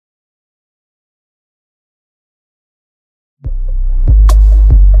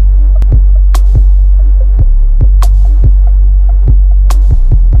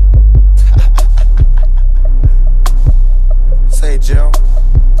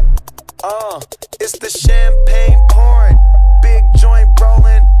It's the champagne pouring, big joint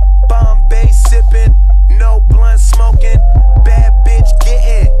rolling, Bombay sipping, no blunt smoking, bad bitch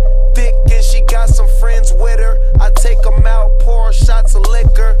getting thick and she got some friends with her. I take them out, pour shots of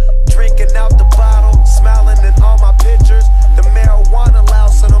liquor, drinking out the bottle, smiling in all my pictures. The marijuana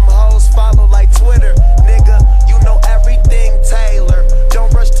loud, so them hoes follow like Twitter. Nigga, you know everything Taylor.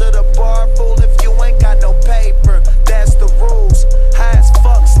 Don't rush to the bar, fool, if you ain't got no paper. That's the rules. High as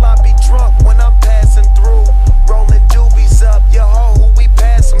fuck, sloppy drunk when I'm passing through. Rolling doobies up, your hoe who we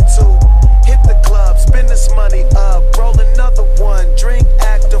pass them to. Hit the club, spend this money up, roll another one, drink,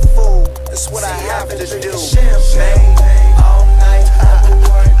 act a fool. That's what I have to do. Champagne all night, never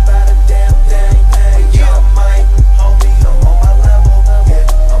worried about a damn thing. Yeah, Mike, homie, I'm on my level. Yeah,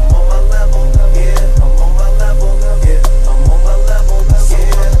 I'm on my level. Yeah, I'm on my level. Yeah, I'm on my level.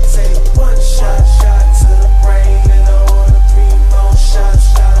 Yeah, take one shot to the brain and order 3 more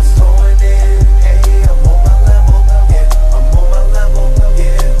shots. I'm going in. Hey, I'm on my level. Yeah, I'm on my level.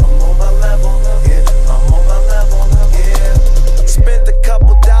 Yeah, I'm on my level. Yeah, I'm on my level. Yeah. Spent a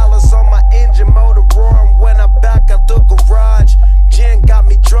couple dollars on my engine motor roaring when I back out the garage. Gin got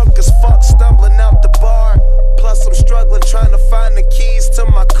me drunk as fuck, stumbling out the bar. Plus I'm struggling trying to find the keys to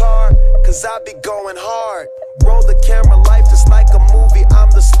my car, cause I be going hard. Roll the camera, life is like a movie, I'm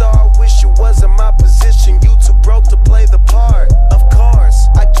the star. Wish you was in my position, you too broke to play the part. Of course,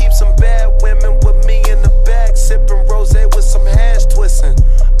 I keep some bad women with me in the bag, sipping rosé with some hash twisting.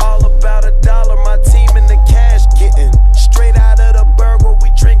 All about $1, my team in the cash getting. Straight out of the burg where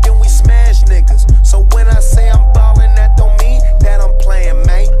we drinking, we smash niggas. So when I say I'm ballin', that don't mean that I'm playing,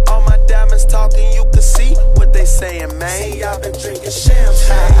 man. All my diamonds talking, you can see what they saying, man. See, I've been drinking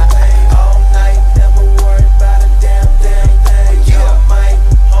champagne all night, never worried about a damn thing. Yeah, Mike,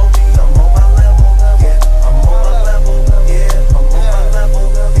 homie, I'm on my level. Yeah, I'm on my level. Yeah, I'm on my level.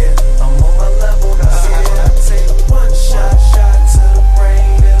 Yeah, I'm on my level. Yeah, I take one shot to the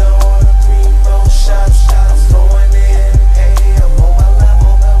brain and order 3 more shots. I'm going in. Hey, I'm on my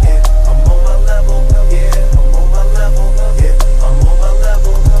level. Yeah, I'm on my level. Yeah, I'm on my level. Yeah, I'm on my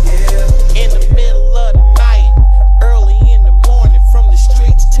level. Yeah. In the middle of the night, early in the morning, from the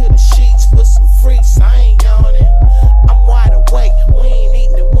streets to the sheets with some freaks. I ain't yawning, I'm wide awake. We ain't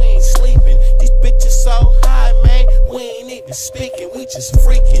eating and we ain't sleeping. These bitches so high, man, we ain't even speaking. We just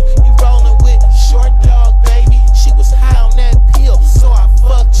freaking. You rolling with short dog